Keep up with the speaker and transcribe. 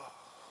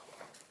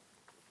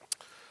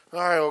All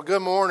right, well,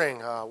 good morning.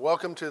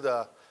 Welcome to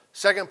the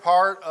second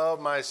part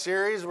of my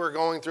series. We're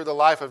going through the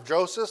life of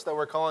Joseph that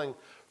we're calling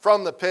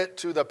From the Pit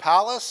to the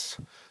Palace.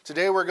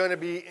 Today we're going to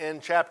be in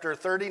chapter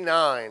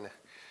 39,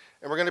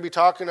 and we're going to be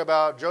talking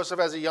about Joseph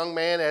as a young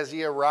man as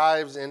he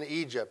arrives in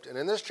Egypt. And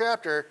in this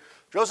chapter,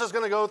 Joseph's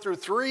going to go through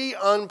three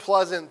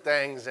unpleasant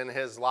things in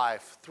his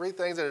life, three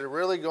things that are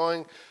really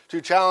going to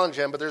challenge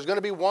him, but there's going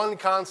to be one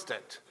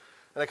constant.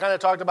 And I kind of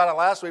talked about it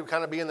last week,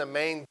 kind of being the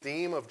main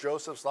theme of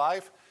Joseph's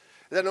life.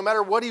 That no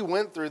matter what he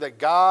went through, that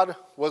God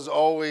was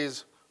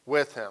always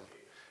with him. And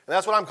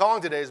that's what I'm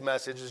calling today's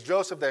message, is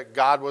Joseph, that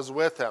God was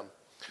with him.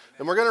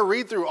 And we're going to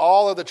read through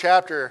all of the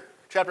chapter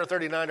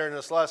 39 during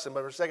this lesson,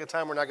 but for the sake of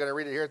time, we're not going to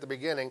read it here at the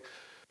beginning.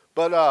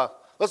 But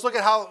let's look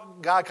at how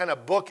God kind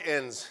of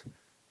bookends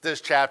this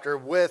chapter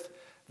with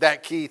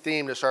that key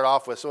theme to start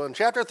off with. So in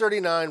chapter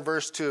 39,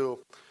 verse 2,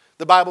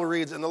 the Bible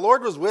reads, "And the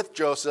Lord was with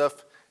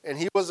Joseph, and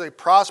he was a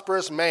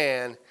prosperous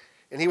man,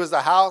 and he was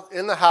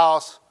in the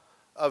house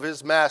of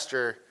his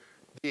master,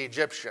 the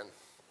Egyptian."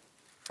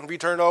 If you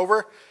turn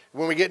over,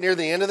 when we get near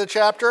the end of the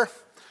chapter,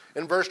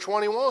 in verse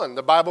 21,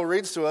 the Bible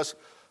reads to us,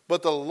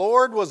 "But the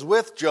Lord was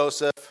with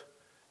Joseph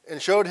and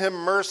showed him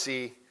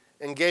mercy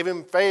and gave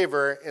him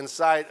favor in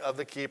sight of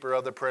the keeper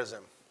of the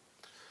prison."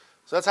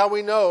 So that's how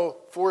we know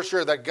for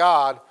sure that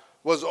God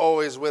was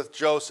always with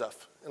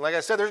Joseph. And like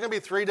I said, there's going to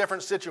be three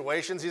different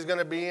situations he's going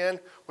to be in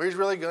where he's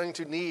really going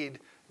to need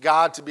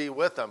God to be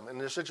with them.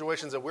 And there's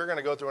situations that we're going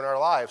to go through in our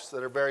lives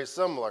that are very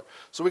similar.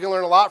 So we can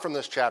learn a lot from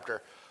this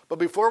chapter. But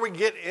before we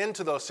get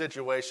into those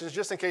situations,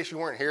 just in case you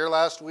weren't here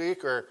last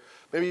week or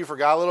maybe you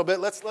forgot a little bit,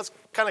 let's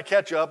kind of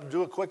catch up and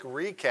do a quick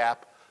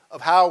recap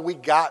of how we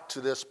got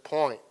to this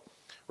point.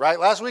 Right?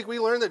 Last week we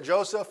learned that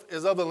Joseph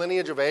is of the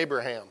lineage of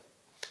Abraham.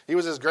 He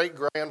was his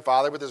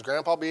great-grandfather, with his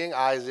grandpa being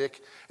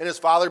Isaac and his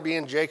father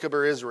being Jacob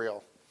or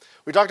Israel.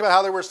 We talked about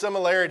how there were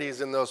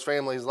similarities in those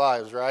families'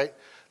 lives, right?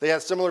 They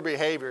had similar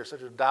behaviors,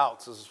 such as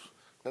doubts, as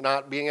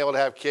not being able to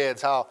have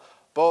kids, how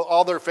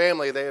all their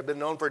family, they had been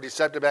known for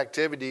deceptive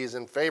activities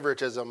and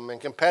favoritism and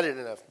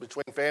competitiveness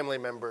between family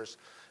members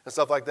and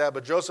stuff like that.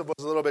 But Joseph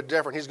was a little bit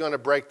different. He's going to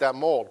break that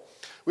mold.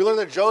 We learned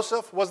that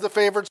Joseph was the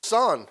favored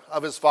son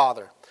of his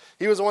father.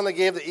 He was the one that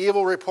gave the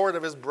evil report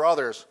of his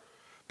brothers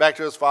back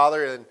to his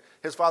father, and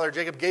his father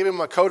Jacob gave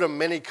him a coat of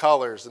many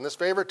colors. And this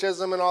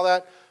favoritism and all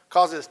that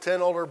caused his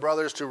 10 older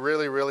brothers to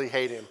really, really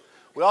hate him.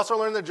 We also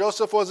learned that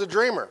Joseph was a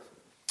dreamer.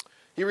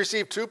 He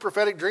received 2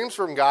 prophetic dreams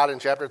from God in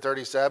chapter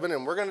 37,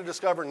 and we're going to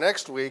discover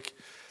next week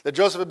that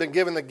Joseph had been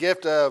given the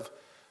gift of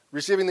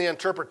receiving the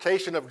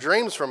interpretation of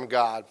dreams from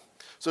God.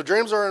 So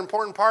dreams are an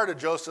important part of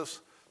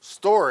Joseph's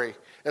story.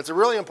 And it's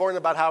really important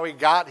about how he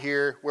got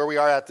here where we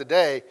are at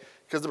today,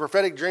 because the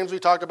prophetic dreams we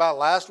talked about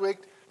last week,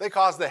 they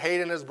caused the hate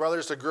in his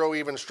brothers to grow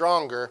even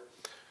stronger.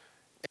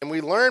 And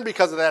we learned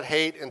because of that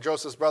hate in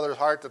Joseph's brother's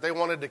heart that they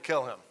wanted to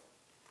kill him.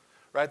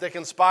 Right? They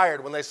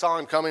conspired when they saw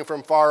him coming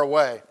from far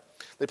away.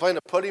 They planned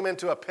to put him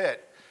into a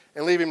pit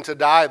and leave him to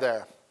die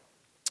there.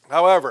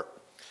 However,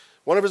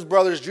 one of his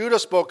brothers, Judah,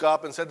 spoke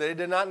up and said they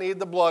did not need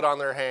the blood on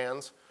their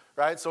hands,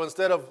 right? So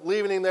instead of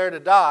leaving him there to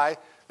die,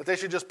 that they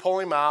should just pull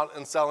him out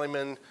and sell him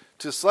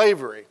into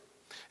slavery.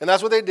 And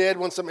that's what they did.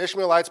 When some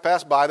Ishmaelites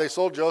passed by, they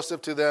sold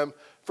Joseph to them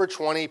for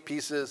 20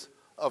 pieces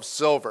of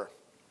silver.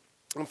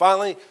 And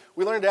finally,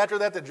 we learned after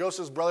that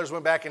Joseph's brothers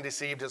went back and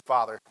deceived his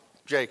father,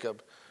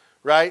 Jacob.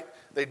 Right?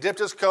 They dipped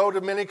his coat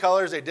of many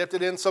colors. They dipped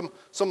it in some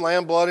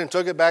lamb blood and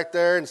took it back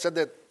there and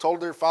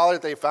told their father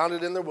that they found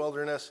it in the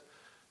wilderness.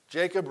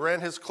 Jacob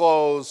rent his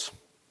clothes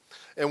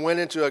and went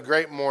into a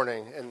great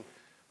mourning. And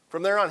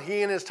from there on,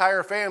 he and his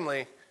entire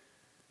family,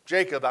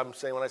 Jacob, I'm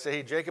saying when I say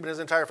he, Jacob and his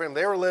entire family,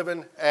 they were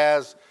living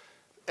as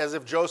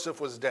if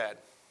Joseph was dead.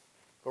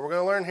 But we're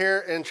going to learn here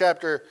in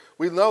chapter,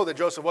 we know that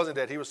Joseph wasn't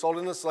dead. He was sold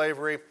into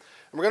slavery. And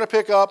we're going to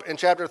pick up in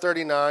chapter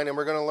 39, and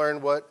we're going to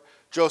learn what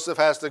Joseph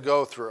has to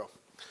go through.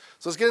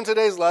 So let's get into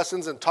today's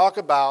lessons and talk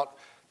about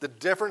the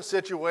different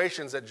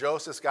situations that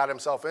Joseph got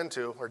himself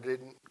into, or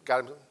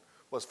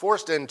was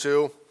forced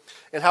into,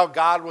 and how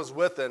God was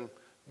with him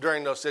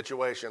during those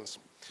situations.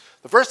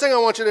 The first thing I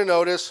want you to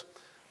notice,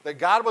 that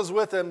God was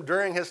with him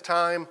during his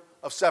time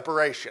of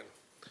separation.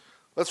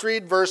 Let's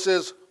read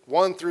verses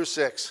 1 through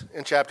 6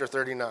 in chapter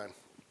 39.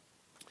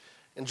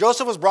 "And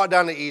Joseph was brought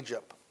down to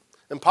Egypt,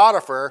 and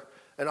Potiphar,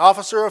 an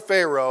officer of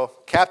Pharaoh,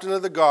 captain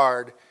of the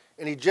guard,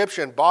 an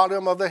Egyptian, bought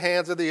him of the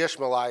hands of the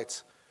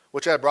Ishmaelites,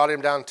 which had brought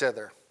him down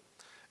thither.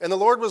 And the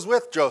Lord was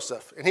with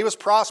Joseph, and he was a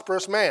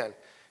prosperous man,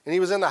 and he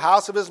was in the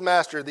house of his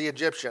master, the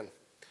Egyptian.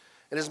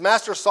 And his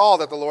master saw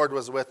that the Lord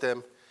was with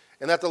him,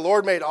 and that the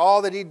Lord made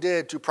all that he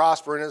did to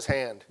prosper in his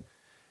hand.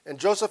 And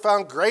Joseph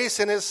found grace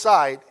in his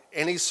sight,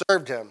 and he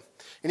served him.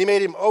 And he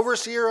made him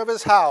overseer of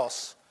his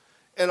house,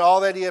 and all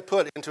that he had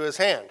put into his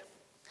hand.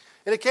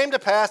 And it came to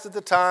pass at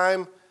the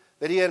time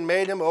that he had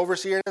made him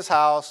overseer in his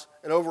house,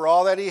 and over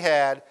all that he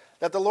had,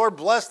 that the Lord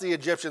blessed the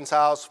Egyptian's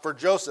house for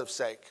Joseph's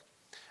sake.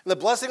 And the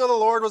blessing of the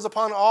Lord was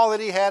upon all that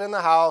he had in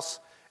the house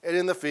and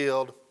in the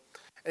field.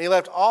 And he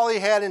left all he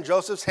had in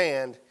Joseph's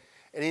hand,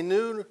 and he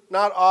knew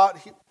not aught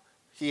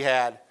he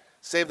had,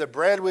 save the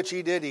bread which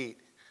he did eat.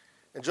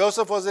 And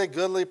Joseph was a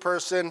goodly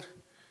person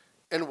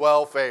and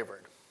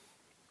well-favored.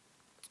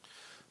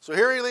 So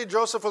here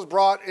Joseph was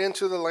brought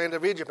into the land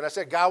of Egypt. And I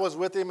said God was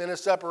with him in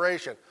his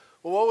separation.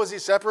 Well, what was he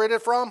separated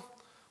from?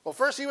 Well,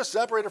 first he was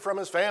separated from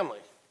his family,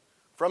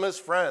 from his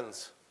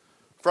friends,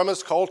 from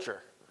his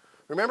culture.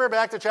 Remember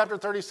back to chapter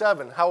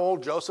 37, how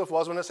old Joseph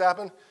was when this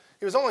happened?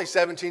 He was only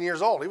 17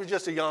 years old. He was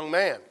just a young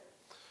man,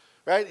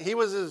 right? He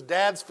was his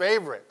dad's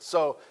favorite.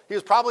 So he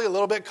was probably a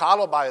little bit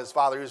coddled by his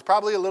father. He was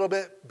probably a little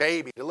bit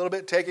babied, a little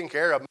bit taken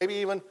care of, maybe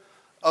even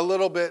a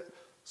little bit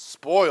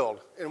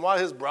spoiled. And while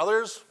his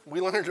brothers,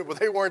 we learned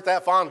they weren't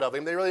that fond of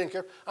him. They really didn't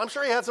care. I'm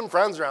sure he had some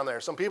friends around there,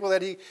 some people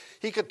that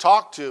he could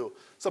talk to,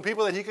 some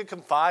people that he could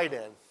confide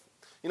in.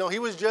 You know, he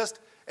was just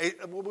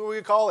what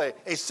we call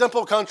a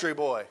simple country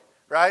boy,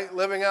 right?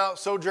 Living out,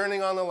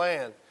 sojourning on the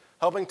land,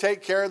 helping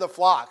take care of the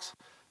flocks,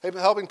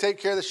 helping take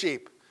care of the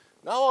sheep.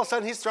 Now all of a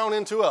sudden he's thrown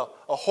into a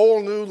whole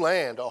new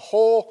land, a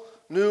whole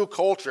new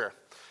culture.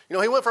 You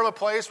know, he went from a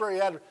place where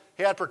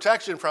he had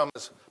protection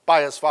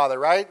by his father,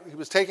 right? He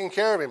was taking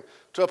care of him,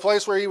 to a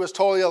place where he was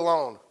totally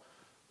alone.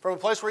 From a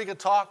place where he could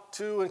talk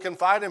to and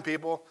confide in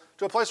people,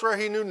 to a place where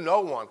he knew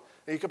no one.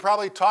 And he could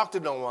probably talk to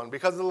no one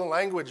because of the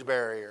language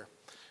barrier.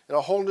 And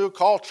a whole new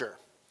culture,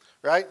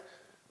 right?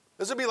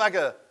 This would be like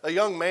a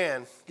young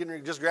man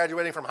just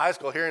graduating from high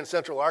school here in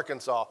central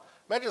Arkansas.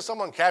 Imagine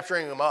someone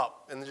capturing him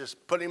up and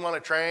just putting him on a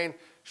train,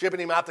 shipping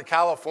him out to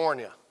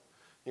California.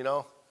 You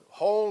know,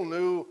 whole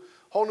new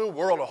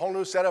world, a whole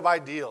new set of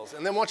ideals.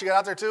 And then once you get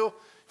out there too, you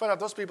find out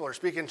those people are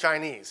speaking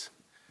Chinese.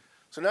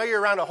 So now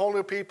you're around a whole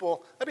new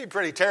people. That'd be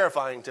pretty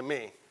terrifying to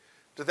me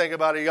to think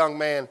about a young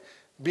man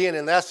being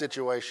in that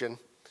situation.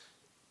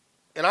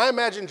 And I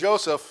imagine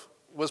Joseph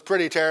was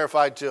pretty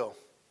terrified too.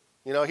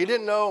 You know, he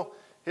didn't know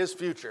his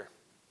future.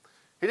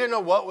 He didn't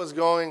know what was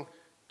going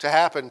to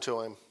happen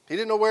to him. He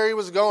didn't know where he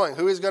was going,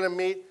 who he was going to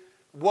meet,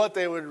 what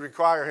they would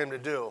require him to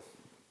do.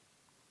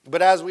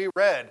 But as we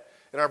read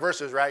in our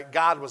verses, right,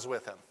 God was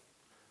with him.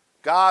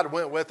 God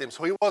went with him.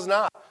 So he was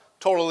not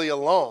totally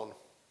alone.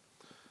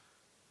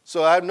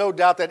 So I have no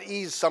doubt that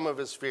eased some of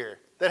his fear.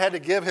 That had to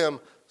give him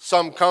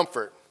some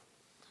comfort.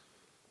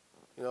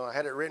 You know, I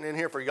had it written in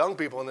here for young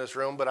people in this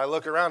room, but I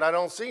look around, I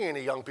don't see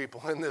any young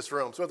people in this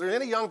room. So if there's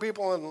any young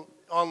people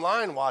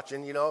online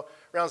watching, you know,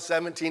 around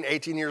 17,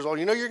 18 years old,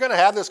 you know, you're going to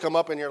have this come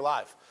up in your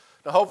life.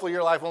 Now, hopefully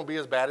your life won't be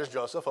as bad as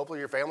Joseph. Hopefully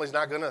your family's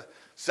not going to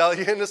sell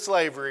you into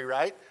slavery,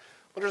 right?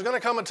 But there's going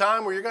to come a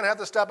time where you're going to have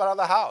to step out of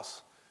the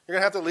house. You're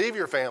going to have to leave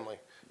your family.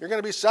 You're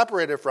going to be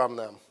separated from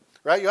them,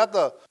 right? You have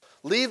to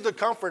leave the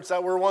comforts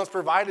that were once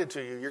provided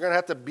to you. You're going to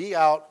have to be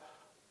out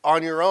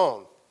on your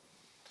own.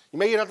 You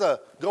may have to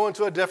go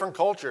into a different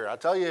culture. I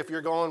tell you, if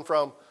you're going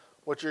from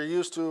what you're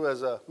used to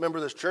as a member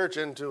of this church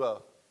into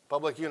a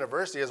public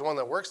university as one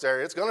that works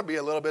there, it's going to be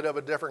a little bit of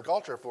a different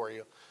culture for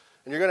you.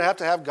 And you're going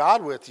to have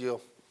God with you.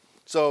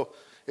 So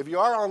if you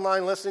are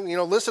online listening, you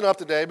know, listen up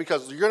today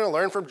because you're going to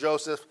learn from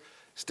Joseph.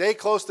 Stay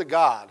close to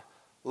God.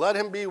 Let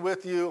him be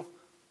with you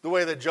the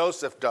way that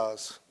Joseph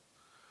does,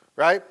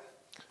 right?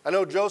 I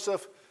know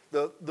Joseph,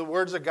 the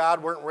words of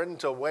God weren't written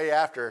until way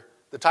after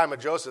the time of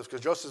Joseph, because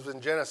Joseph's in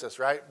Genesis,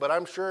 right? But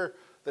I'm sure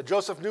that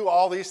Joseph knew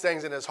all these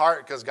things in his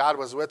heart because God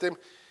was with him.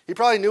 He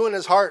probably knew in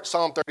his heart,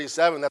 Psalm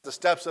 37, that the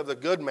steps of the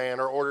good man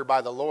are ordered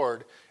by the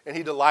Lord, and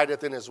he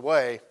delighteth in his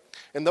way.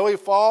 And though he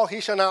fall, he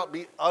shall not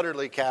be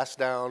utterly cast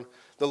down.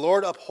 The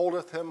Lord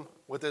upholdeth him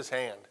with his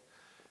hand.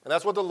 And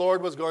that's what the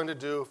Lord was going to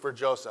do for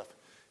Joseph.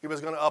 He was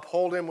going to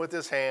uphold him with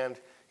his hand.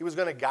 He was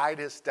going to guide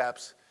his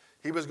steps.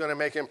 He was going to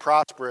make him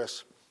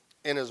prosperous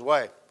in his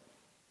way.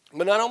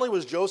 But not only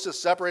was Joseph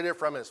separated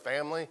from his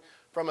family,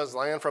 from his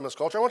land, from his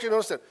culture, I want you to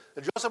notice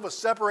that Joseph was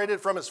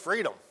separated from his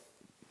freedom.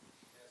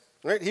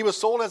 Right? He was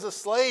sold as a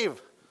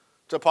slave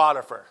to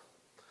Potiphar.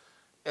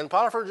 And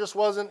Potiphar just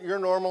wasn't your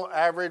normal,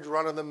 average,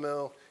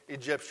 run-of-the-mill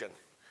Egyptian.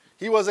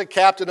 He was a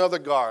captain of the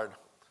guard,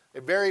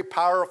 a very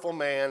powerful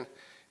man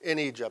in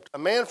Egypt. A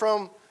man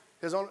from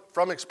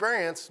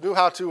experience knew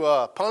how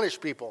to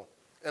punish people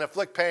and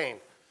inflict pain.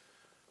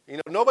 You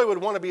know, nobody would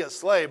want to be a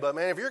slave, but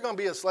man, if you're going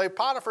to be a slave,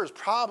 Potiphar is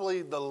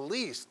probably the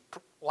least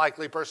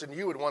likely person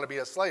you would want to be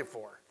a slave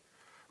for,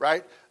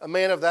 right? A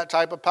man of that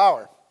type of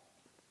power.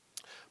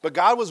 But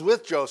God was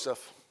with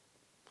Joseph,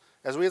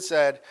 as we had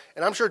said,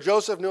 and I'm sure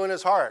Joseph knew in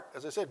his heart.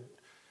 As I said,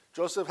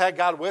 Joseph had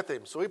God with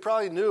him, so he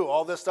probably knew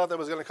all this stuff that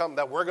was going to come,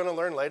 that we're going to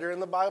learn later in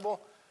the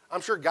Bible.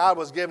 I'm sure God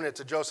was giving it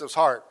to Joseph's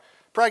heart.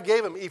 Probably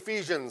gave him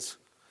Ephesians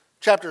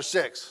chapter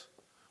 6,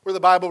 where the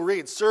Bible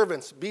reads,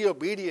 "Servants, be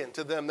obedient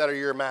to them that are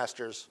your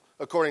masters,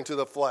 according to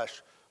the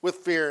flesh, with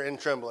fear and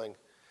trembling,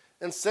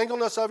 and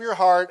singleness of your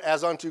heart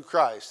as unto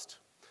Christ,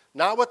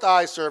 not with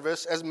eye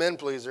service as men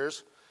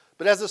pleasers,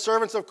 but as the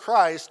servants of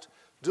Christ,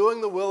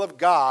 doing the will of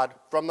God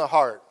from the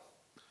heart,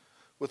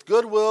 with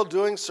good will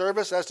doing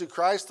service as to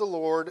Christ the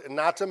Lord, and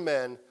not to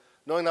men,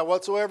 knowing that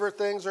whatsoever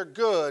things are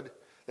good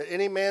that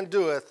any man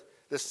doeth,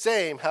 the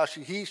same how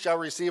he shall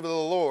receive of the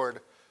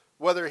Lord,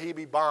 whether he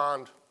be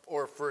bond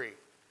or free."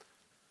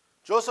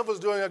 Joseph was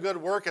doing a good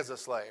work as a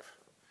slave.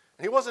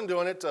 And he wasn't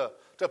doing it to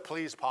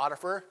please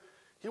Potiphar.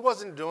 He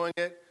wasn't doing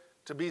it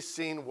to be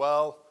seen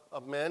well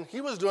of men.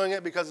 He was doing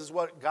it because it's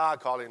what God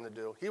called him to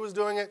do. He was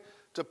doing it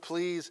to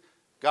please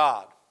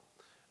God.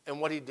 And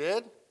what he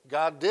did,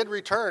 God did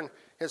return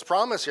his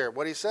promise here,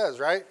 what he says,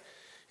 right?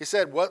 He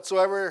said,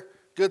 whatsoever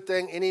good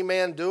thing any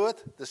man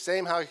doeth, the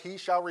same how he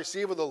shall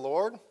receive of the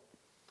Lord.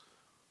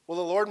 Well,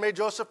 the Lord made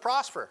Joseph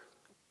prosper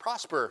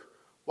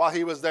while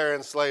he was there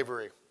in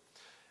slavery.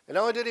 And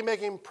not only did he make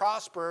him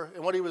prosper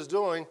in what he was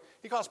doing,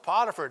 he caused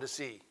Potiphar to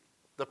see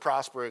the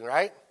prospering,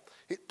 right?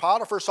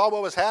 Potiphar saw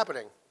what was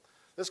happening.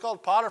 This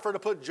called Potiphar to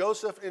put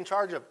Joseph in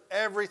charge of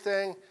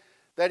everything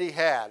that he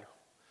had.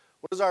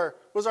 What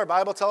does our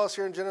Bible tell us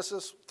here in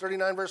Genesis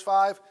 39, verse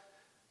 5?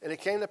 And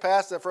it came to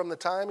pass that from the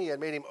time he had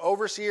made him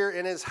overseer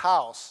in his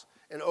house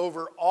and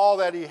over all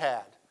that he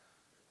had.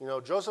 You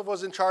know, Joseph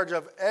was in charge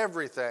of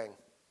everything.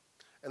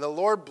 And the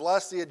Lord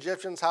blessed the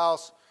Egyptian's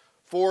house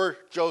for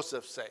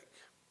Joseph's sake.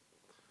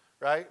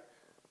 Right?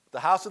 The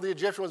house of the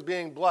Egyptian was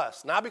being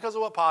blessed, not because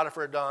of what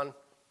Potiphar had done,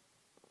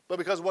 but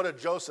because of what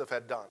Joseph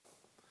had done.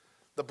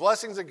 The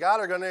blessings of God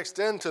are going to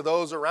extend to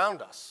those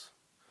around us.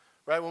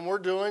 Right? When we're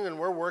doing and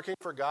we're working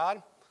for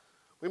God,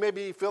 we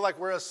maybe feel like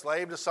we're a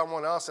slave to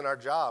someone else in our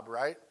job,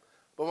 right?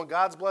 But when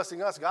God's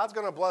blessing us, God's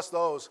going to bless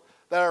those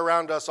that are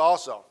around us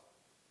also.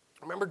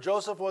 Remember,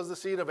 Joseph was the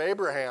seed of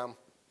Abraham,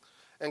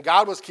 and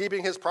God was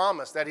keeping his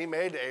promise that he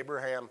made to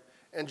Abraham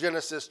in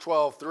Genesis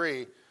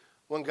 12:3,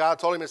 when God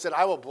told him, he said,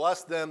 I will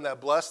bless them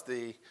that bless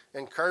thee,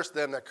 and curse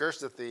them that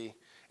curseth thee,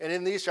 and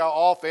in thee shall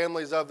all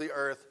families of the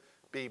earth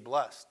be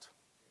blessed.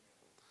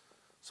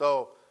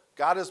 So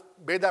God has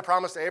made that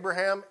promise to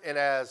Abraham, and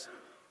as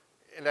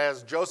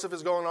Joseph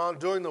is going on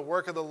doing the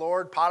work of the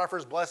Lord,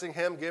 Potiphar's blessing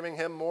him, giving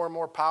him more and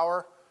more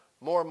power,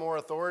 more and more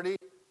authority.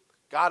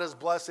 God is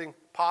blessing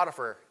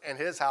Potiphar and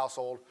his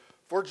household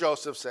for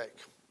Joseph's sake.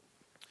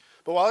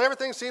 But while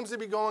everything seems to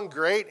be going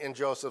great in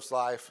Joseph's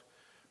life,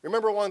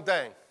 remember one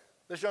thing.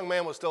 This young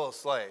man was still a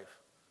slave.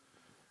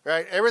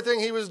 Right? Everything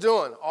he was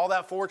doing, all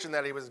that fortune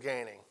that he was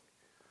gaining,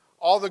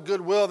 all the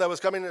goodwill that was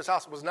coming to his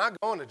house was not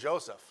going to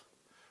Joseph.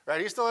 Right?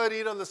 He still had to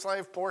eat of the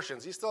slave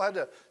portions. He still had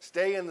to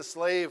stay in the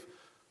slave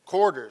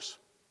quarters.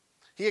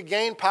 He had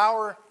gained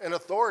power and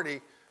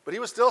authority, but he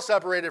was still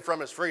separated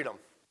from his freedom.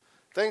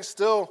 Things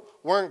still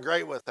weren't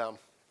great with him.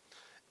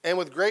 And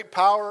with great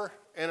power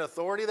and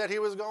authority that he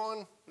was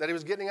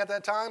getting at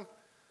that time,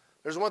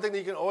 there's one thing that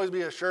you can always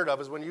be assured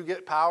of is when you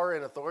get power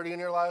and authority in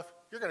your life,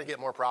 you're going to get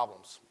more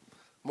problems.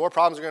 More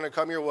problems are going to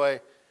come your way.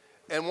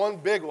 And one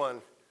big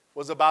one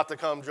was about to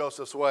come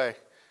Joseph's way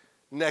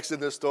next in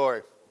this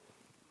story.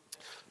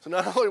 So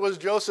not only was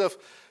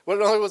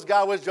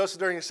God with Joseph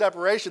during his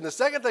separation, the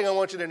second thing I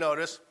want you to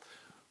notice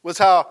was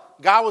how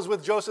God was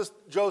with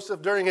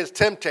Joseph during his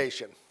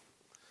temptation.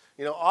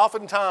 You know,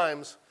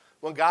 oftentimes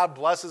when God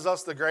blesses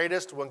us the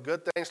greatest, when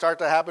good things start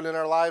to happen in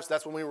our lives,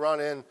 that's when we run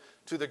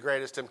into the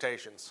greatest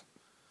temptations.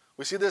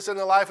 We see this in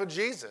the life of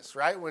Jesus,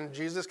 right? When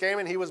Jesus came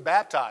and he was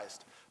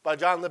baptized by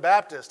John the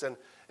Baptist,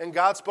 and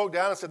God spoke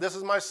down and said, this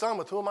is my son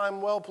with whom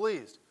I'm well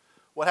pleased.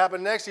 What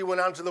happened next? He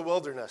went out into the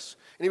wilderness,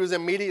 and he was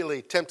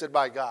immediately tempted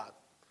by God.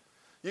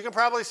 You can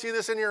probably see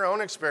this in your own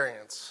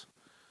experience,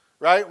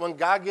 right? When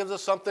God gives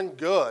us something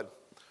good,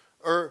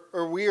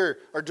 or we are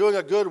doing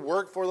a good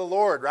work for the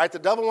Lord, right? The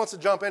devil wants to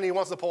jump in, he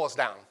wants to pull us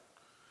down.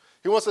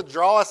 He wants to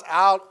draw us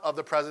out of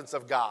the presence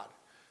of God.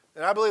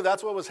 And I believe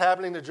that's what was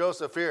happening to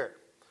Joseph here.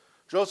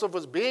 Joseph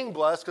was being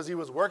blessed because he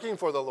was working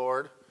for the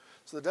Lord.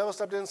 So the devil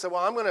stepped in and said,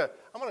 well,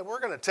 we're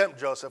going to tempt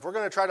Joseph. We're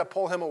going to try to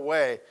pull him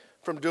away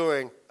from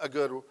doing a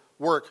good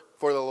work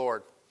for the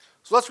Lord.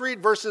 So let's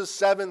read verses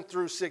 7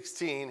 through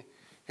 16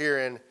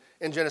 here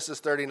in Genesis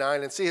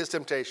 39 and see his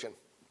temptation.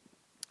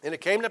 And it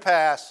came to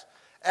pass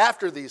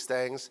after these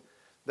things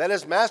that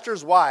his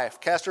master's wife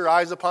cast her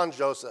eyes upon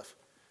Joseph,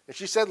 and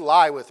she said,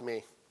 lie with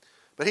me.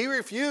 But he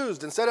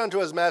refused and said unto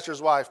his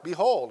master's wife,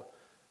 behold,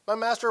 my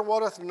master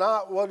wotteth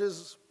not what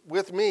is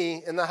with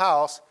me in the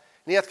house,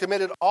 and he hath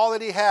committed all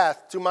that he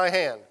hath to my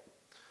hand.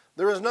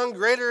 There is none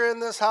greater in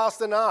this house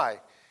than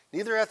I,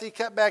 neither hath he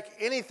kept back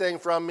anything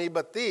from me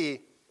but thee,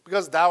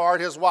 because thou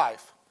art his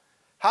wife.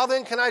 How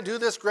then can I do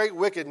this great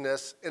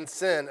wickedness and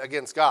sin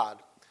against God?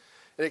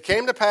 And it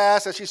came to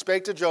pass, as she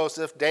spake to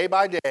Joseph day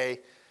by day,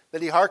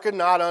 that he hearkened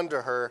not unto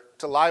her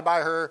to lie by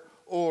her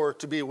or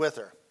to be with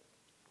her.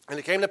 And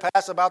it came to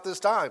pass about this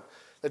time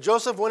that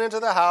Joseph went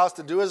into the house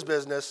to do his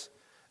business,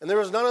 and there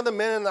was none of the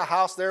men in the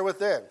house there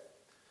within.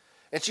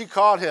 And she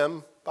caught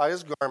him by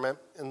his garment,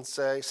 and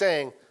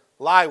saying,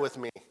 lie with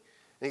me.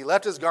 And he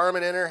left his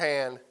garment in her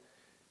hand,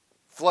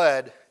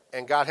 fled,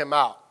 and got him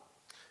out.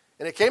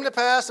 And it came to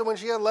pass that when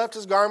she had left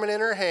his garment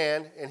in her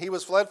hand, and he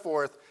was fled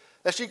forth,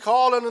 that she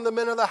called unto the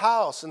men of the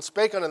house, and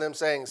spake unto them,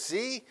 saying,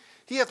 see,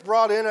 he hath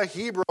brought in a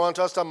Hebrew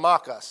unto us to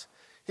mock us.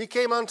 He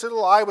came unto to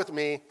lie with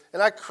me,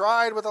 and I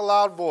cried with a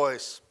loud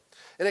voice.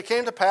 And it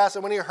came to pass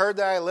that when he heard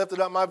that I lifted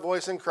up my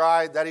voice and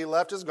cried, that he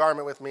left his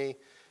garment with me,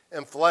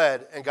 and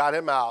fled, and got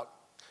him out.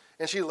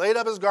 And she laid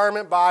up his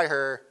garment by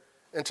her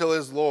until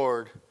his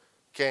Lord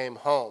came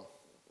home.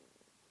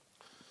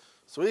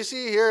 So we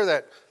see here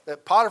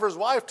that Potiphar's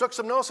wife took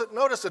some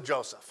notice of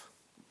Joseph,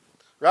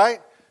 right?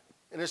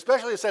 And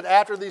especially it said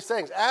after these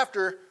things,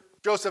 after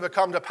Joseph had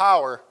come to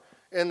power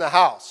in the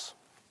house.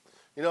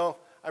 You know,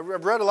 I've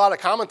read a lot of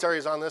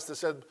commentaries on this that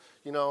said,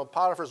 you know,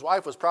 Potiphar's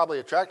wife was probably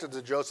attracted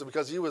to Joseph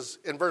because he was,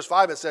 in verse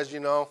 5 it says, you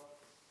know,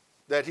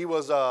 that he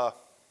was,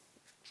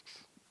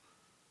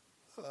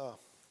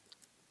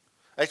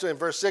 actually in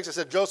verse 6 it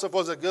said Joseph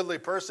was a goodly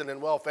person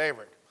and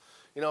well-favored.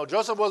 You know,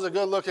 Joseph was a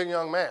good-looking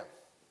young man.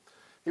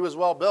 He was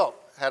well-built,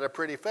 had a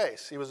pretty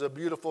face. He was a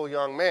beautiful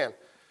young man.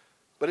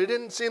 But it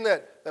didn't seem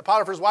that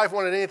Potiphar's wife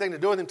wanted anything to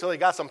do with him until he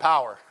got some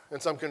power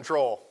and some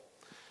control.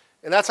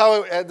 And that's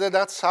how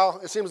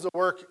it seems to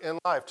work in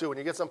life, too. When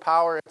you get some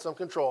power and some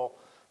control,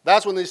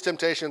 that's when these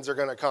temptations are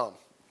going to come.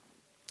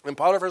 And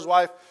Potiphar's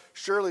wife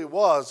surely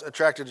was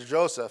attracted to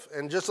Joseph.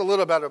 And just a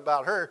little bit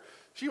about her,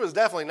 she was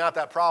definitely not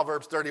that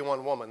Proverbs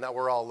 31 woman that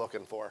we're all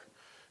looking for.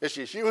 Is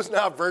she? She was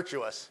not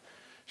virtuous.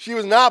 She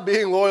was not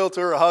being loyal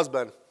to her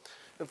husband.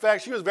 In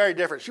fact, she was very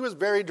different. She was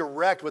very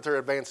direct with her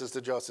advances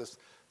to Joseph,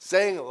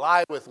 saying,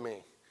 lie with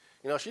me.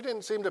 You know, she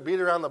didn't seem to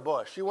beat around the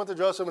bush. She went to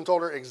Joseph and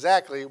told her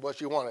exactly what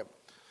she wanted.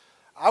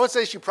 I would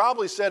say she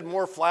probably said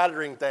more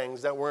flattering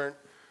things that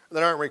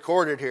aren't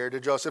recorded here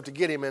to Joseph to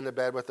get him into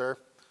bed with her,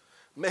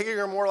 making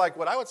her more like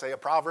what I would say a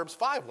Proverbs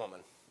 5 woman.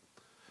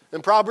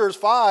 In Proverbs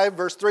 5,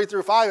 verse 3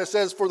 through 5, it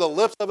says, for the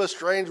lips of a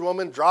strange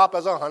woman drop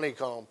as a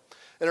honeycomb,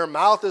 and her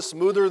mouth is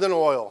smoother than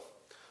oil,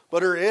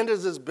 but her end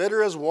is as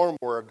bitter as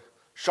wormwood,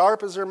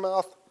 sharp as her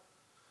mouth,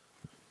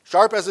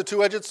 sharp as a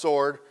two-edged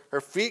sword. Her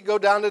feet go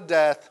down to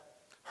death,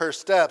 her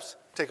steps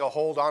take a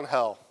hold on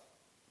hell.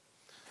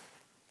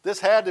 This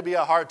had to be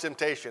a hard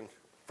temptation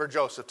for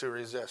Joseph to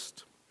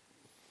resist.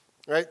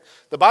 Right?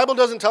 The Bible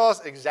doesn't tell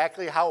us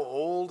exactly how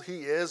old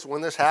he is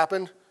when this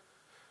happened.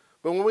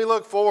 But when we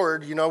look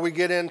forward, you know, we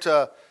get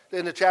into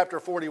chapter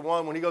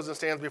 41, when he goes and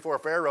stands before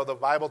Pharaoh, the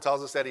Bible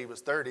tells us that he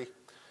was 30.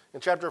 In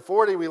chapter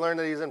 40, we learn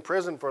that he's in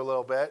prison for a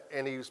little bit,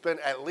 and he spent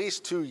at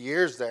least 2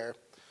 years there.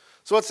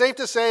 So it's safe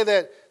to say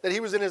that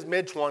he was in his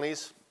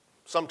mid-20s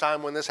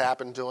sometime when this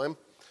happened to him.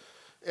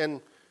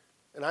 And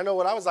I know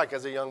what I was like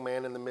as a young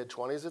man in the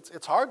mid-20s.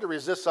 It's hard to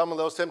resist some of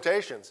those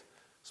temptations,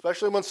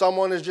 especially when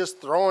someone is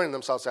just throwing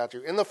themselves at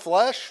you. In the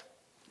flesh,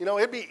 you know,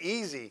 it'd be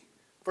easy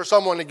for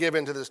someone to give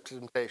into this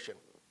temptation.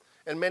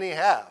 And many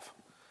have,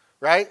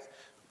 right?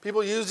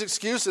 People use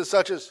excuses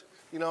such as,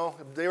 you know,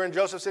 if they were in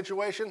Joseph's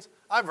situations,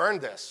 I've earned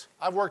this.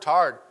 I've worked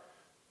hard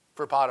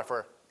for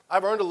Potiphar.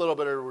 I've earned a little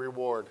bit of a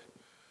reward,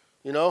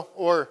 you know?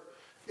 Or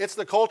it's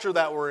the culture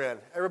that we're in.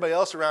 Everybody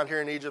else around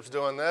here in Egypt's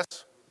doing this.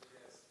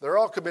 They're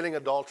all committing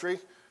adultery.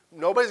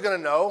 Nobody's going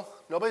to know.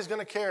 Nobody's going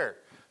to care.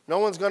 No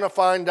one's going to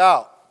find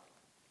out.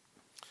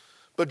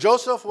 But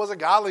Joseph was a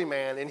godly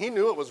man, and he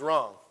knew it was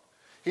wrong.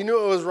 He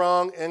knew it was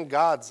wrong in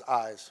God's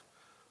eyes.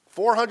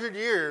 400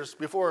 years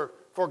before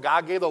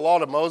God gave the law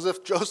to Moses,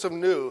 Joseph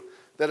knew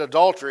that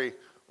adultery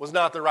was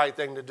not the right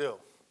thing to do.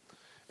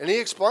 And he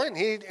explained,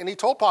 he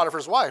told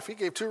Potiphar's wife, he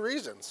gave 2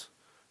 reasons,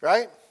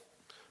 right?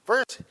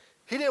 First,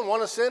 he didn't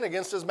want to sin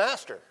against his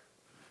master.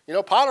 You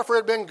know, Potiphar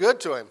had been good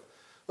to him.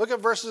 Look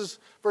at verse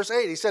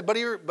 8. He said,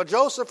 but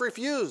Joseph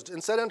refused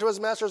and said unto his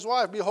master's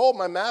wife, behold,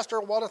 my master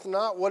wotteth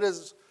not what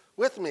is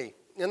with me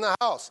in the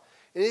house.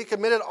 And he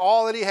committed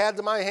all that he had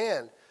to my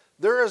hand.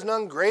 There is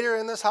none greater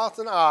in this house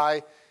than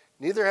I,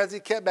 neither has he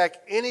kept back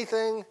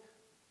anything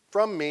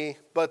from me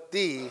but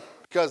thee,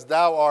 because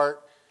thou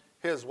art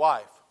his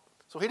wife.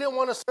 So he didn't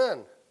want to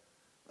sin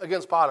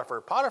against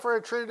Potiphar. Potiphar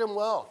had treated him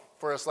well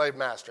for a slave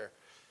master.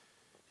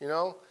 You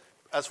know,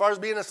 as far as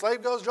being a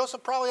slave goes,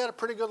 Joseph probably had a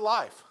pretty good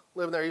life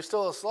living there. He's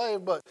still a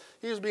slave, but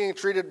he was being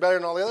treated better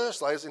than all the other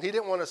slaves, and he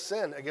didn't want to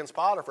sin against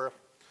Potiphar.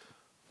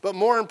 But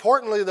more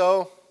importantly,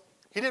 though,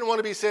 he didn't want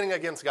to be sinning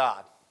against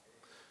God,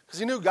 because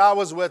he knew God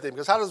was with him.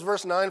 Because how does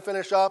verse 9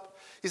 finish up?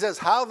 He says,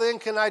 how then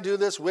can I do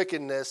this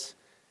wickedness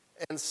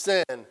and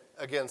sin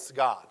against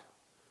God?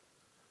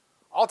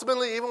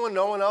 Ultimately, even when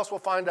no one else will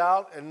find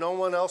out and no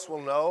one else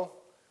will know,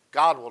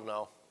 God will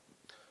know.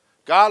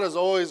 God is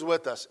always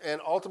with us.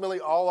 And ultimately,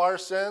 all our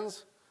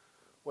sins,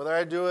 whether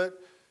I do it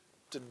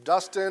to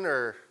Dustin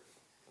or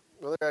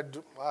whether I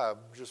do,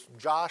 just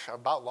Josh, I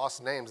about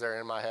lost names there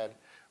in my head,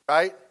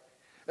 right?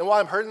 And while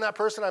I'm hurting that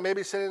person, I may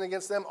be sinning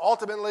against them.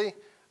 Ultimately,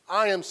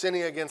 I am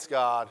sinning against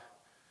God,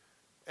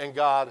 and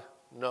God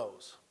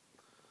knows.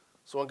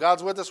 So when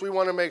God's with us, we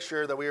want to make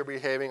sure that we are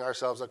behaving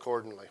ourselves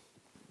accordingly.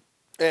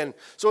 And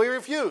so he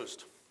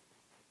refused.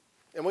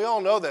 And we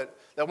all know that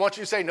once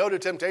you say no to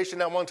temptation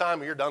that one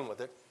time, you're done with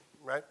it,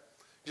 right?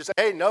 You say,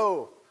 hey,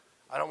 no,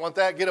 I don't want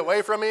that, get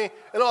away from me.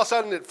 And all of a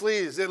sudden it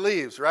flees, it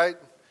leaves, right?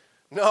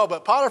 No,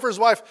 but Potiphar's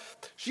wife,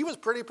 she was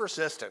pretty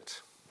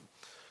persistent,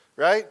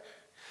 right?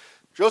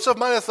 Joseph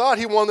might have thought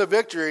he won the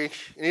victory,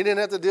 and he didn't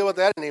have to deal with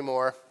that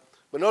anymore.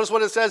 But notice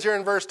what it says here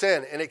in verse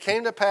 10. And it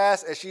came to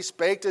pass as she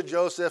spake to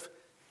Joseph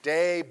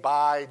day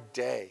by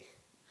day.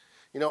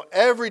 You know,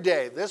 every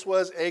day, this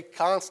was a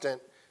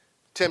constant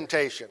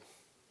temptation,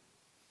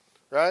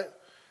 right?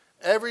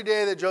 Every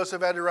day that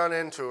Joseph had to run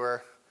into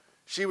her,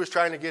 she was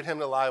trying to get him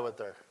to lie with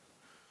her.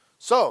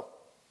 So,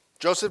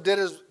 Joseph did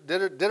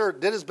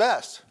his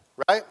best,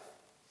 right?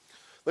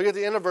 Look at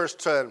the end of verse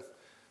 10.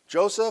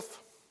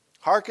 Joseph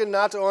hearkened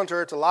not unto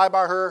her to lie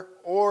by her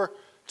or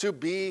to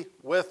be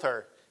with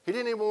her. He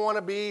didn't even want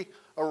to be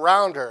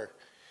around her.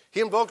 He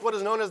invoked what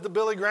is known as the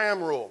Billy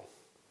Graham rule.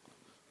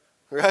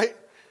 Right?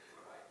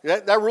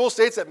 That rule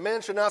states that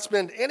men should not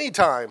spend any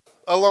time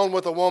alone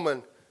with a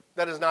woman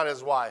that is not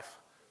his wife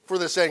for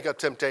the sake of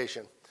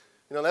temptation.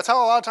 That's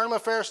how a lot of time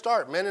affairs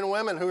start. Men and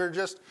women who are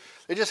just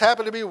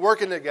happen to be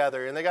working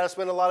together and they got to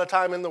spend a lot of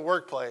time in the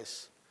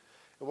workplace.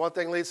 And one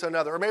thing leads to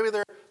another. Or maybe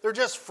they're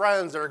just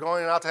friends that are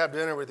going out to have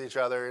dinner with each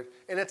other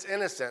and it's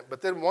innocent.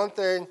 But then one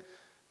thing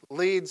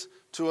leads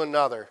to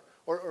another.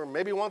 Or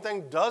maybe one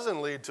thing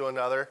doesn't lead to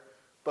another,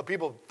 but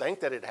people think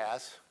that it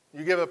has.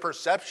 You give a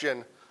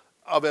perception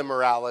of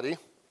immorality.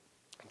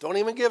 Don't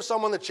even give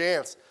someone the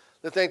chance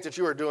to think that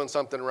you are doing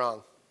something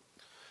wrong.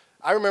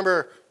 I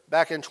remember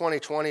back in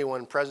 2020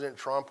 when President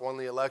Trump won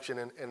the election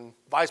and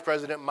Vice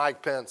President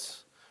Mike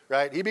Pence,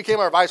 right? He became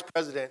our vice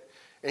president,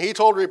 and he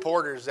told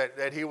reporters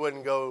that he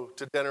wouldn't go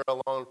to dinner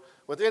alone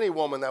with any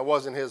woman that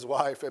wasn't his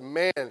wife. And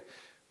man,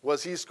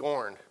 was he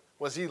scorned.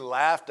 Was he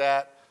laughed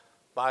at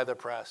by the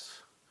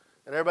press.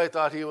 And everybody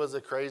thought he was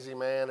a crazy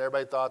man.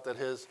 Everybody thought that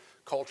his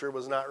culture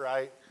was not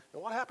right.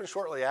 And what happened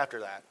shortly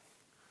after that?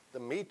 The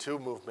Me Too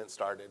movement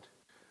started.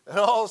 And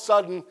all of a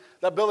sudden,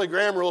 that Billy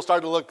Graham rule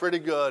started to look pretty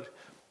good.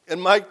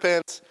 And Mike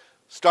Pence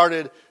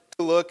started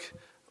to look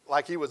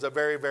like he was a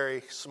very,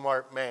 very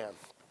smart man.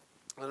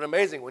 It's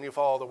amazing when you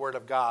follow the Word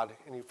of God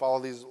and you follow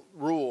these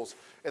rules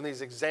and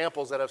these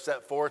examples that have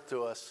set forth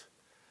to us,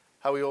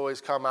 how we always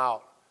come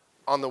out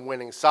on the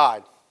winning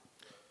side.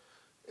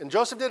 And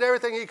Joseph did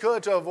everything he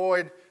could to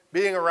avoid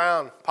being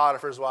around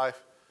Potiphar's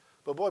wife.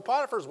 But boy,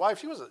 Potiphar's wife,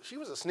 she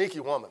was a sneaky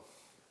woman,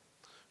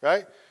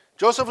 right?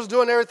 Joseph was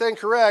doing everything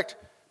correct,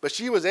 but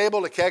she was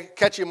able to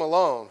catch him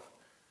alone,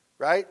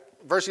 right?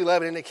 Verse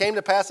 11, and it came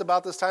to pass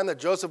about this time that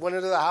Joseph went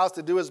into the house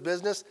to do his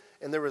business,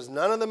 and there was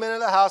none of the men of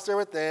the house there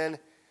within,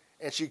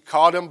 and she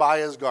caught him by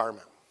his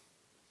garment,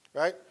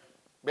 right?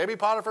 Maybe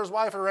Potiphar's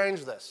wife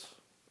arranged this.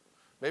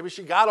 Maybe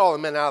she got all the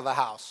men out of the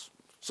house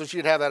so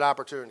she'd have that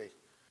opportunity.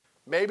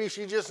 Maybe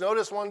she just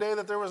noticed one day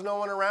that there was no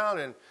one around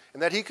and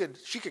that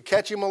she could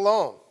catch him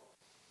alone.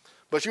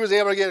 But she was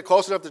able to get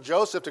close enough to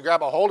Joseph to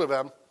grab a hold of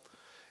him.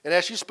 And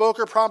as she spoke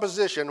her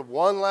proposition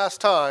one last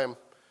time,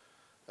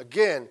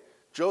 again,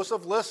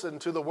 Joseph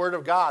listened to the word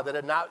of God that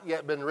had not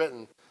yet been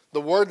written,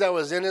 the word that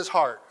was in his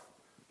heart.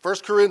 1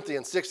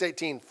 Corinthians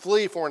 6:18,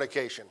 flee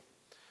fornication.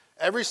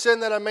 Every sin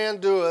that a man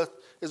doeth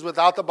is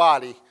without the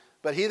body,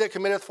 but he that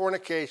committeth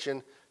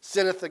fornication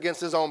sinneth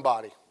against his own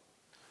body.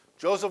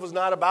 Joseph was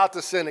not about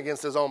to sin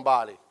against his own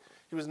body.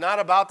 He was not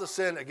about to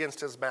sin against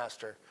his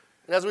master.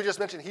 And as we just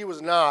mentioned, he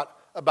was not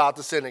about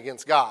to sin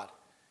against God.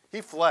 He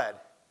fled.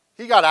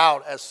 He got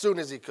out as soon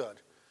as he could.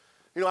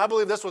 I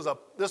believe this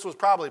was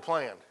probably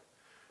planned.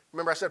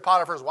 Remember I said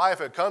Potiphar's wife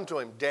had come to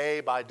him day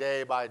by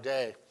day by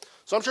day.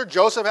 So I'm sure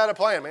Joseph had a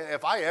plan. Man,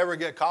 if I ever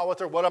get caught with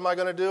her, what am I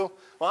going to do?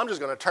 Well, I'm just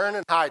going to turn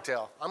and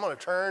hightail. I'm going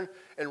to turn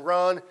and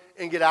run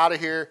and get out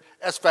of here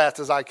as fast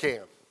as I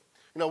can.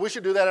 We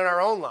should do that in our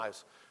own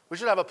lives. We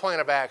should have a plan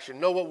of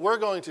action, know what we're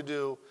going to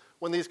do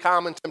when these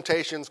common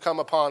temptations come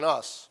upon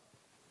us.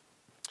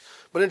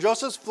 But in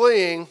Joseph's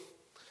fleeing,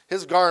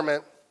 his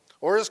garment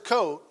or his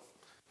coat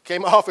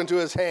came off into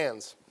his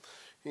hands.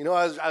 I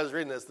was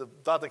reading this. The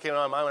thought that came to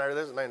my mind when I read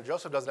this, man,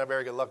 Joseph doesn't have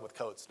very good luck with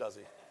coats, does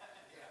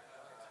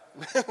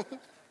he?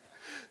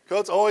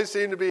 Coats always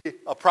seem to be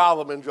a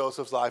problem in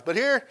Joseph's life. But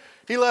here,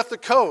 he left the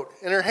coat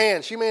in her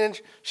hand. She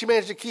managed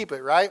to keep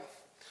it, right?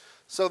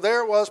 So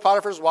there it was,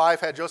 Potiphar's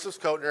wife had Joseph's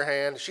coat in her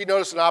hand. She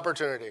noticed an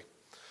opportunity.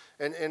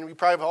 And we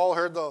probably have all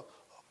heard the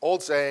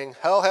old saying,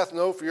 hell hath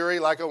no fury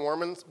like a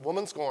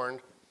woman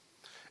scorned.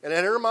 And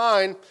in her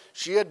mind,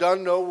 she had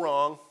done no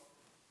wrong.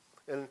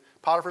 In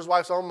Potiphar's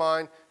wife's own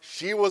mind,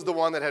 she was the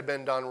one that had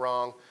been done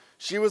wrong.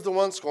 She was the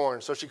one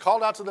scorned. So she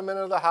called out to the men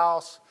of the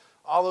house,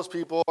 all those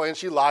people, and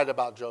she lied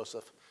about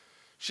Joseph.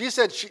 She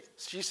said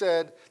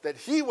that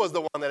he was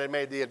the one that had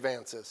made the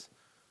advances,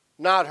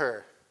 not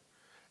her.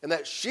 And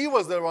that she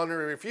was the one who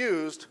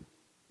refused,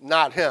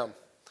 not him.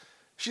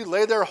 She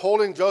lay there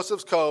holding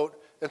Joseph's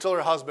coat until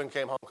her husband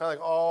came home. Kind of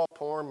like, oh,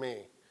 poor me.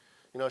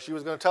 She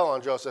was going to tell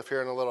on Joseph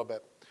here in a little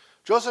bit.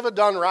 Joseph had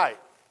done right.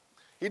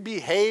 He'd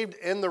behaved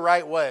in the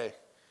right way.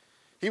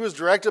 He was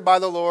directed by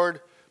the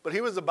Lord, but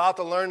he was about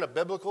to learn a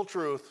biblical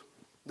truth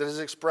that is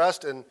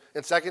expressed in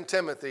 2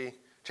 Timothy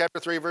chapter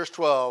 3, verse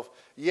 12.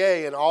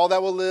 Yea, and all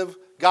that will live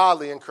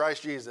godly in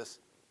Christ Jesus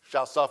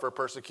shall suffer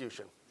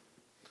persecution.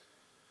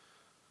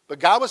 But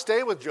God would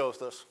stay with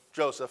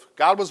Joseph.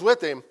 God was with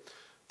him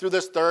through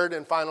this third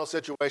and final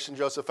situation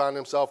Joseph found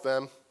himself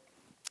in.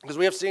 Because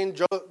we have seen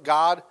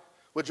God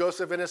with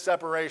Joseph in his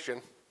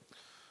separation.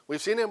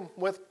 We've seen him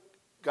with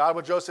God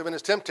with Joseph in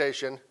his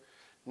temptation.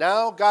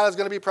 Now God is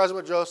going to be present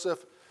with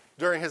Joseph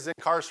during his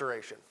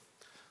incarceration.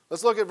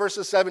 Let's look at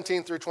verses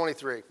 17 through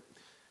 23.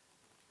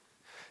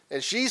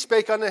 And she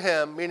spake unto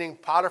him, meaning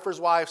Potiphar's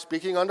wife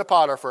speaking unto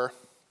Potiphar,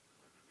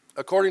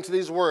 according to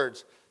these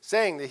words,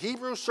 saying, the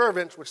Hebrew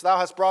servant which thou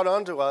hast brought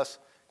unto us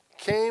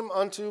came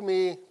unto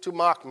me to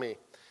mock me,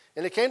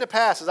 And it came to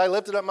pass, as I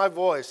lifted up my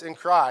voice and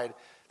cried,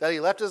 that he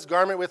left his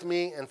garment with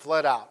me and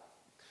fled out.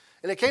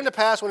 And it came to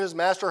pass when his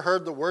master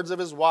heard the words of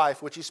his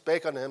wife, which he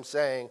spake unto him,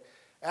 saying,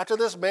 After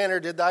this manner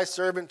did thy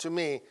servant to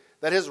me,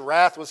 that his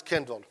wrath was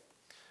kindled.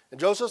 And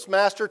Joseph's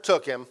master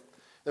took him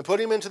and put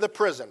him into the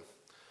prison,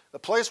 the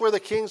place where the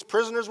king's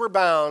prisoners were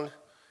bound,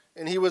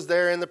 and he was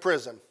there in the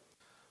prison.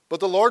 But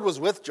the Lord was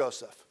with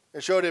Joseph,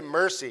 and showed him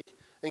mercy,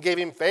 and gave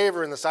him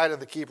favor in the sight of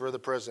the keeper of the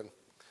prison.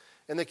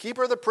 And the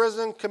keeper of the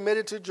prison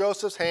committed to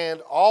Joseph's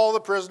hand all the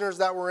prisoners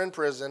that were in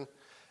prison,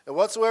 and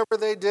whatsoever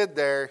they did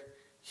there,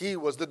 he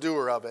was the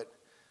doer of it.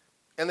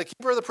 And the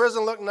keeper of the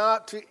prison looked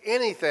not to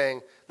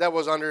anything that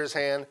was under his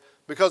hand,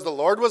 because the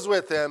Lord was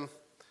with him,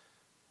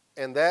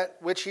 and that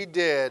which he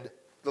did,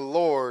 the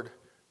Lord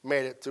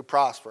made it to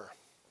prosper.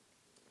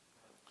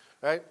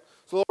 Right?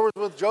 So the Lord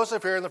was with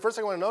Joseph here, and the first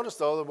thing I want to notice,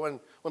 though, when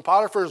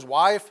Potiphar's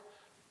wife,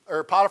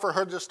 or Potiphar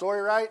heard this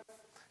story, right?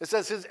 It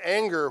says his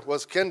anger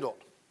was kindled.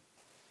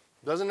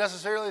 Doesn't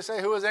necessarily say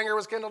who his anger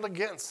was kindled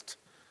against,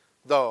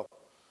 though,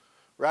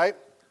 right?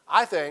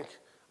 I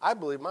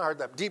believe in my heart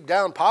that deep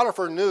down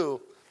Potiphar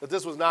knew that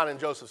this was not in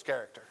Joseph's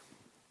character,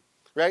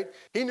 right?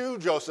 He knew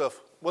Joseph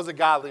was a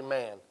godly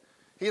man.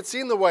 He had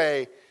seen the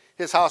way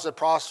his house had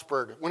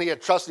prospered when he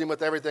had trusted him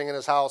with everything in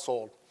his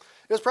household.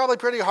 It was probably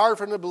pretty hard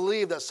for him to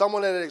believe that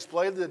someone that had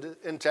exploited the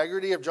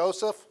integrity of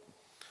Joseph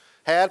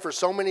had for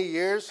so many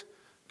years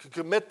could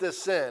commit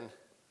this sin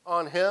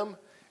on him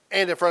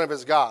and in front of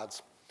his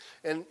gods.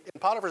 And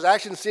Potiphar's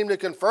actions seem to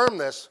confirm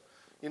this,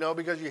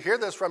 because you hear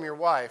this from your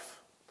wife,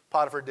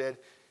 Potiphar did.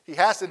 He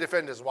has to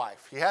defend his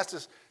wife. He has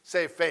to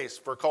save face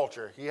for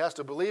culture. He has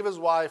to believe his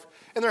wife,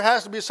 and there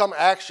has to be some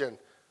action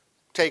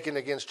taken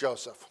against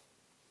Joseph.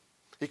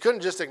 He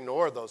couldn't just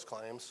ignore those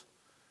claims,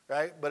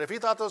 right? But if he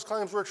thought those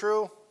claims were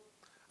true,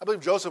 I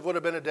believe Joseph would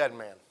have been a dead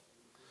man.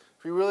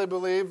 If he really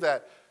believed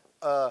that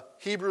a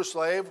Hebrew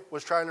slave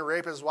was trying to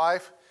rape his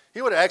wife,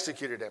 he would have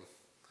executed him.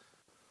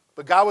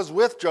 But God was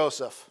with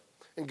Joseph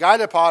and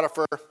guided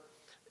Potiphar,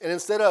 and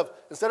instead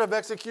of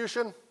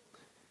execution,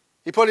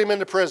 he put him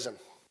into prison.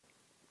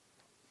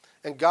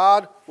 And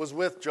God was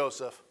with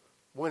Joseph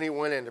when he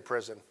went into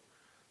prison.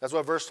 That's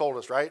what verse told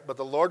us, right? But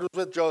the Lord was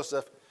with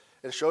Joseph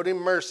and showed him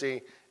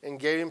mercy and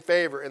gave him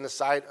favor in the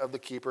sight of the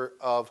keeper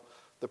of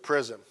the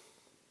prison.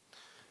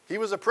 He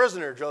was a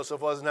prisoner,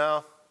 Joseph was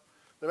now.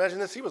 But imagine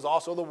this, he was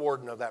also the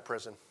warden of that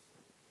prison.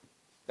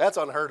 That's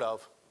unheard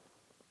of,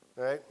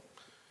 right?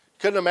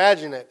 Couldn't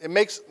imagine it. It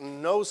makes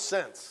no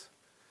sense.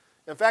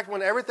 In fact,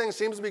 when everything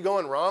seems to be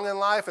going wrong in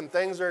life and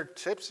things are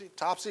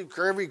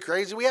topsy-turvy,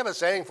 crazy, we have a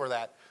saying for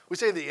that. We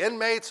say the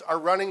inmates are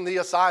running the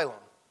asylum.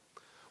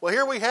 Well,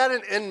 here we had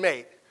an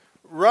inmate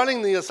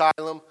running the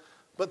asylum,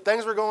 but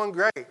things were going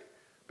great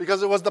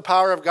because it was the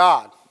power of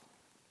God.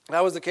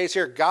 That was the case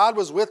here. God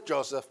was with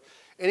Joseph,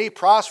 and he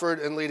prospered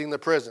in leading the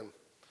prison.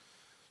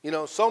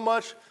 So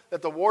much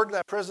that the warden,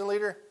 that prison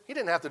leader, he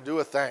didn't have to do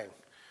a thing,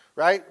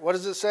 right? What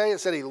does it say? It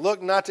said he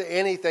looked not to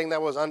anything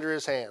that was under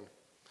his hand.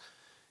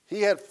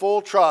 He had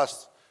full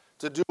trust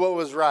to do what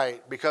was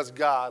right because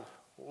God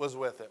was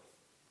with him.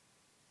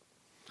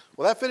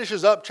 Well, that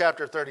finishes up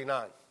chapter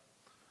 39.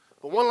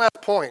 But one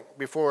last point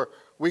before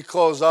we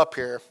close up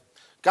here.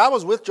 God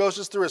was with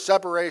Joseph through his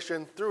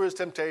separation, through his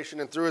temptation,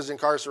 and through his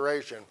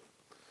incarceration.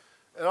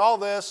 And all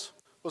this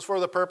was for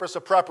the purpose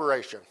of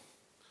preparation.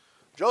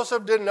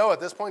 Joseph didn't know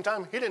at this point in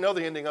time, he didn't know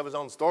the ending of his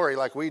own story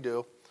like we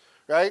do,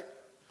 right?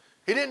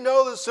 He didn't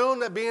know that soon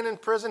that being in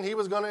prison, he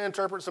was going to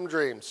interpret some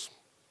dreams.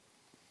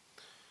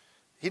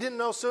 He didn't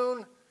know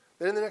soon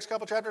that in the next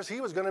couple chapters,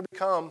 he was going to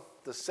become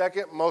the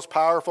second most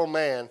powerful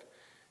man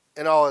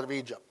in all of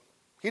Egypt.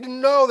 He didn't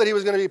know that he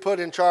was going to be put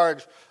in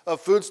charge of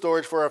food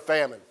storage for a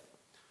famine,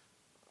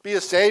 be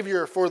a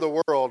savior for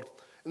the world,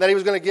 and that he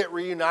was going to get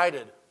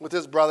reunited with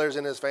his brothers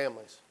and his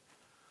families.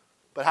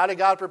 But how did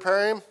God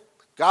prepare him?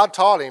 God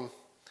taught him,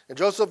 and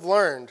Joseph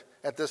learned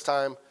at this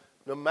time,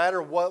 no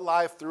matter what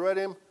life threw at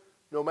him,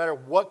 no matter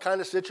what kind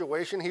of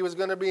situation he was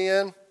going to be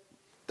in,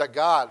 that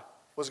God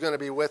was going to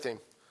be with him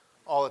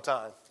all the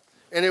time,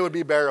 and it would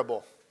be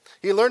bearable.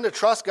 He learned to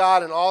trust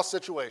God in all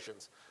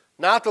situations,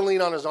 not to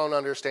lean on his own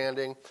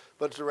understanding,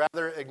 but to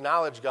rather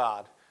acknowledge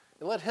God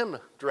and let him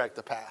direct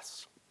the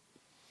paths.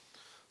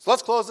 So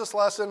let's close this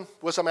lesson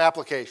with some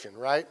application,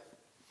 right?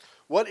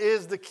 What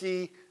is the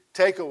key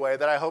takeaway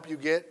that I hope you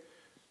get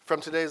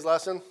from today's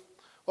lesson?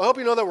 Well, I hope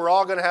you know that we're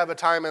all going to have a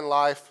time in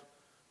life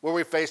where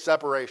we face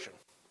separation,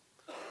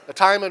 a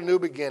time of new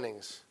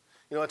beginnings,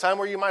 a time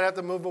where you might have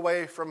to move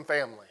away from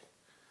family,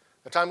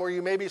 a time where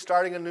you may be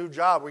starting a new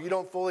job where you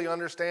don't fully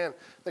understand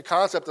the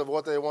concept of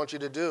what they want you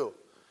to do.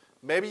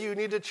 Maybe you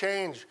need to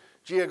change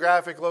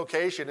geographic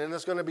location, and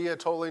it's going to be a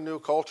totally new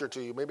culture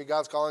to you. Maybe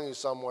God's calling you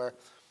somewhere.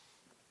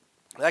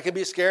 That can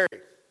be scary.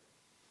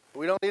 But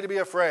we don't need to be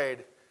afraid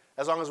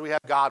as long as we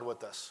have God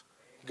with us.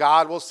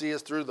 God will see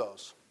us through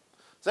those.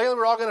 Secondly,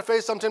 we're all going to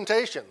face some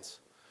temptations,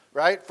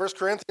 right? 1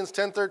 Corinthians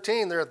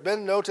 10:13, there hath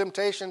been no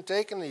temptation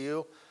taken to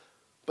you,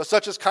 but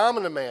such is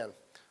common to man.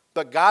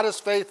 But God is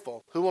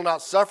faithful, who will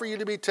not suffer you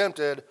to be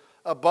tempted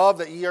above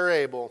that ye are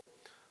able,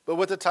 But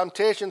with the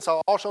temptations,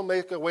 I'll also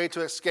make a way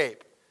to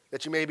escape,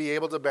 that you may be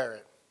able to bear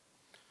it.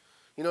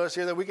 You notice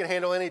here that we can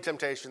handle any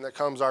temptation that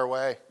comes our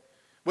way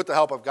with the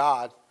help of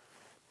God,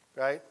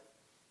 right?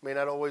 May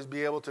not always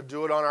be able to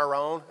do it on our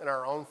own, in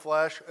our own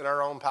flesh, in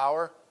our own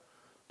power,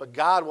 but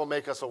God will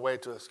make us a way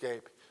to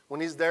escape. When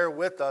he's there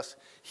with us,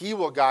 he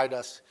will guide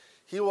us.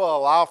 He will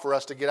allow for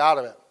us to get out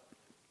of it.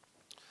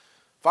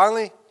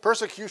 Finally,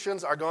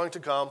 persecutions are going to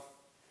come,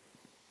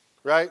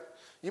 right?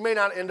 You may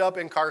not end up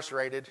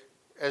incarcerated,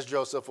 as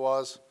Joseph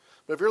was,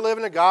 but if you're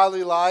living a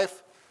godly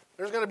life,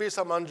 there's going to be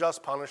some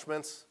unjust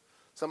punishments,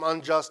 some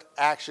unjust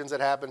actions that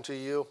happen to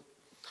you.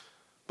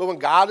 But when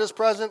God is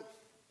present,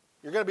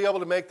 you're going to be able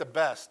to make the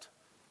best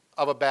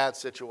of a bad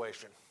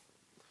situation.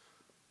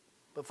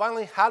 But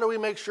finally, how do we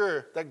make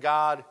sure that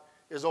God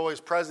is always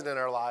present in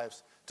our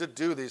lives to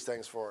do these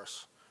things for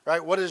us?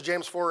 Right? What does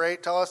James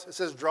 4:8 tell us? It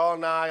says, draw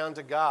nigh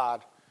unto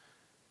God,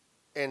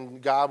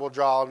 and God will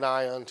draw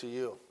nigh unto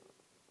you.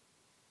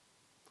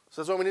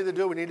 So that's what we need to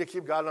do. We need to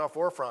keep God in our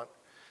forefront.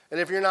 And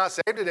if you're not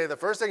saved today, the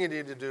first thing you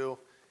need to do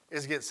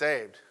is get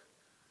saved.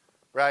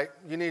 Right?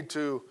 You need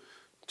to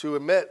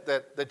admit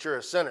that you're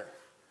a sinner.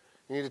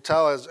 You need to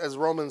tell, as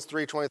Romans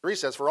 3:23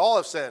 says, for all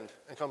have sinned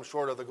and come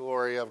short of the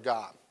glory of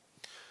God.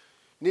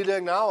 You need to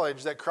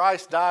acknowledge that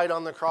Christ died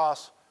on the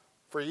cross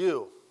for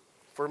you,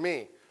 for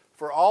me,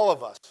 for all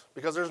of us,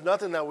 because there's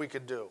nothing that we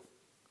could do.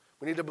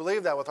 We need to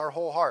believe that with our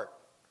whole heart,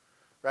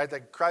 right?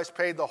 That Christ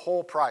paid the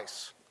whole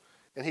price,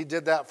 and he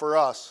did that for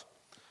us.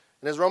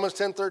 And as Romans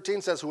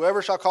 10:13 says,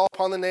 whoever shall call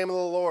upon the name of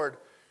the Lord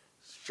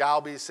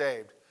shall be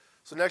saved.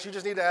 So next you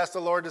just need to ask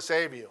the Lord to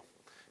save you.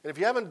 And if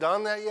you haven't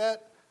done that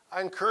yet, I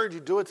encourage you,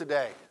 do it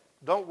today.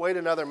 Don't wait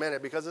another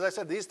minute, because as I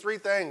said, these three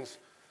things,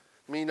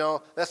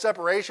 that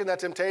separation, that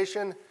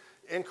temptation,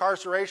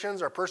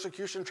 incarcerations, or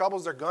persecution,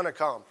 troubles, they're going to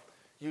come.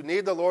 You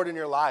need the Lord in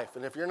your life.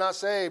 And if you're not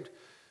saved,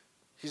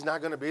 he's not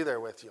going to be there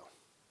with you.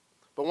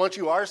 But once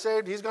you are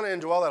saved, he's going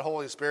to indwell that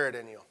Holy Spirit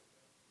in you.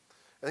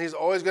 And he's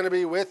always going to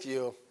be with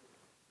you.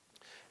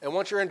 And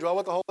once you're indwelled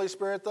with the Holy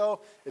Spirit,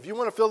 though, if you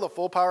want to feel the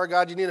full power of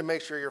God, you need to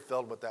make sure you're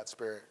filled with that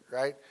Spirit,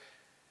 right?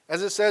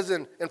 As it says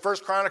in 1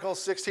 Chronicles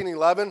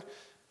 16:11,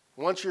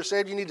 once you're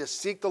saved, you need to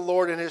seek the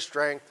Lord in his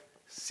strength.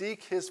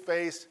 Seek his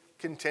face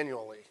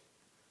continually.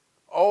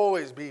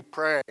 Always be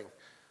praying,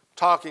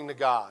 talking to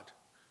God.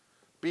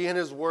 Be in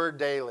his word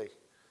daily.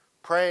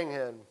 Praying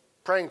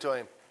to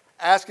him,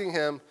 asking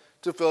him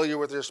to fill you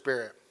with his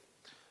Spirit.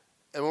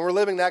 And when we're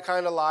living that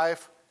kind of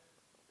life,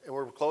 and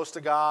we're close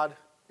to God,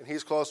 and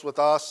he's close with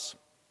us,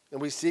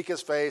 and we seek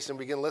his face and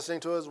begin listening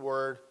to his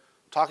word,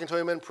 talking to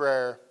him in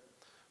prayer,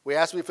 we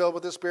ask to be filled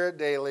with his Spirit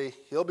daily.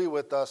 He'll be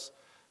with us,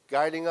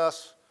 guiding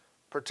us,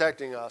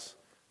 protecting us,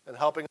 and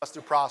helping us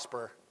to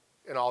prosper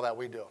in all that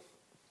we do.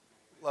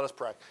 Let us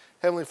pray.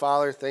 Heavenly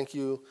Father, thank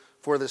you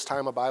for this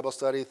time of Bible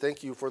study.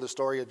 Thank you for the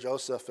story of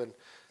Joseph and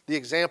the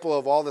example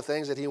of all the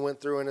things that he went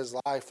through in his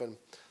life, and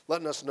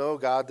letting us know,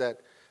 God,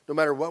 that no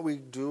matter what we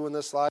do in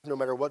this life, no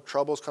matter what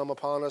troubles come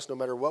upon us, no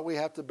matter what we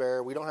have to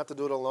bear, we don't have to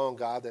do it alone,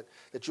 God,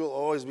 that you'll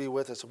always be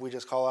with us if we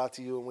just call out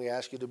to you and we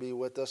ask you to be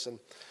with us. And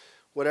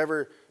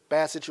whatever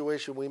bad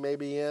situation we may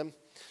be in,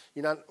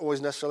 you're not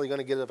always necessarily going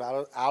to get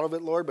us out of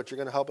it, Lord, but you're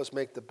going to help us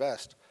make the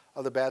best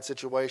of the bad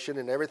situation,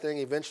 and everything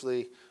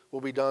eventually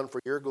will be done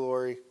for your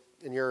glory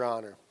and your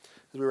honor.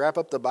 As we wrap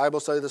up the Bible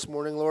study this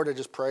morning, Lord, I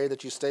just pray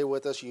that you stay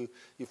with us. You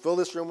fill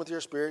this room with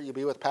your Spirit. You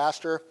be with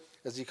Pastor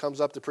as he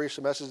comes up to preach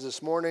the message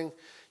this morning.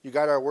 You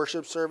guide our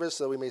worship service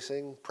so we may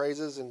sing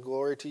praises and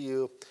glory to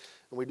you.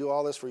 And we do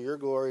all this for your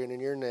glory and in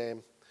your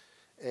name.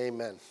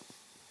 Amen.